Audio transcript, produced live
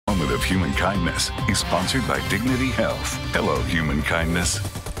moment of human kindness is sponsored by Dignity Health. Hello, human kindness.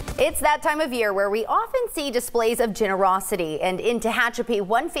 It's that time of year where we often see displays of generosity, and in Tehachapi,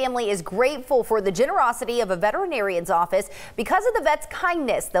 one family is grateful for the generosity of a veterinarian's office. Because of the vet's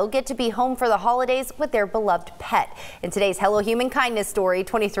kindness, they'll get to be home for the holidays with their beloved pet. In today's Hello Human Kindness story,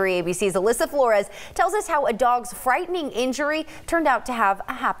 23 ABC's Alyssa Flores tells us how a dog's frightening injury turned out to have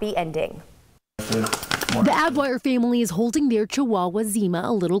a happy ending. The Aguirre family is holding their Chihuahua Zima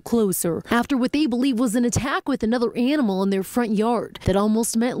a little closer after what they believe was an attack with another animal in their front yard that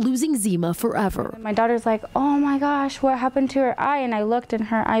almost meant losing Zima forever. My daughter's like, oh my gosh, what happened to her eye? And I looked and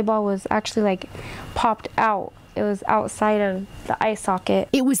her eyeball was actually like popped out. It was outside of the eye socket.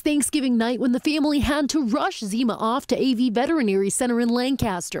 It was Thanksgiving night when the family had to rush Zima off to AV Veterinary Center in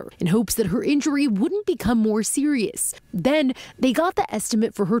Lancaster in hopes that her injury wouldn't become more serious. Then they got the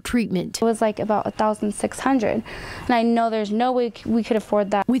estimate for her treatment. It was like about $1,600, and I know there's no way we could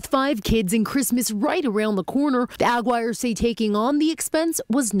afford that. With 5 kids and Christmas right around the corner, the Aguirres say taking on the expense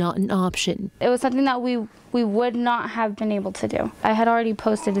was not an option. It was something that we would not have been able to do. I had already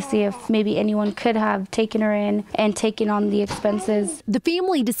posted to see if maybe anyone could have taken her in and taken on the expenses. The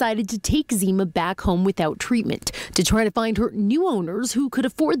family decided to take Zima back home without treatment to try to find her new owners who could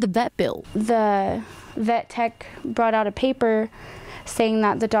afford the vet bill. The vet tech brought out a paper saying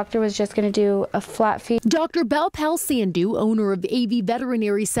that the doctor was just going to do a flat fee. Dr. Balpal Sandhu, owner of AV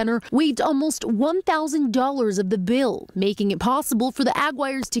Veterinary Center, waived almost $1,000 of the bill, making it possible for the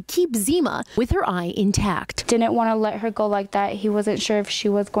Aguirres to keep Zima with her eye intact. Didn't want to let her go like that. He wasn't sure if she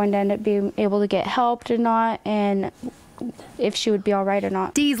was going to end up being able to get helped or not, and if she would be all right or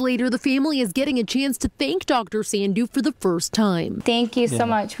not. Days later, the family is getting a chance to thank Dr. Sandhu for the first time. Thank you so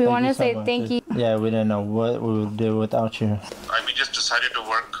much. We want to say thank you. Yeah, we didn't know what we would do without you. We just decided to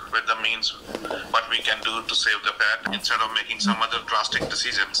work with the means what we can do to save the pet instead of making some other drastic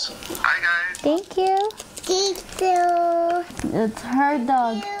decisions. Hi guys. Thank you. Thank you. It's her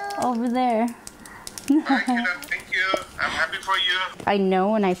dog over there. Hi, Killer. Thank you. I'm happy for you. I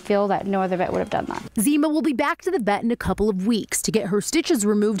know and I feel that no other vet would have done that. Zima will be back to the vet in a couple of weeks to get her stitches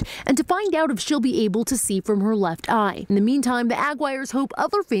removed and to find out if she'll be able to see from her left eye. In the meantime, the Aguirres hope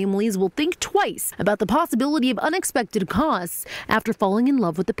other families will think twice about the possibility of unexpected costs after falling in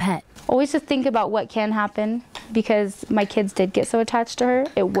love with the pet. Always just think about what can happen, because my kids did get so attached to her.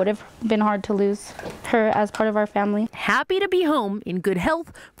 It would have been hard to lose her as part of our family. Happy to be home in good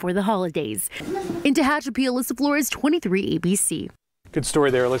health for the holidays. In Tehachapi, Alyssa Flores, 23 ABC. Good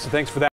story there, Alyssa. Thanks for that.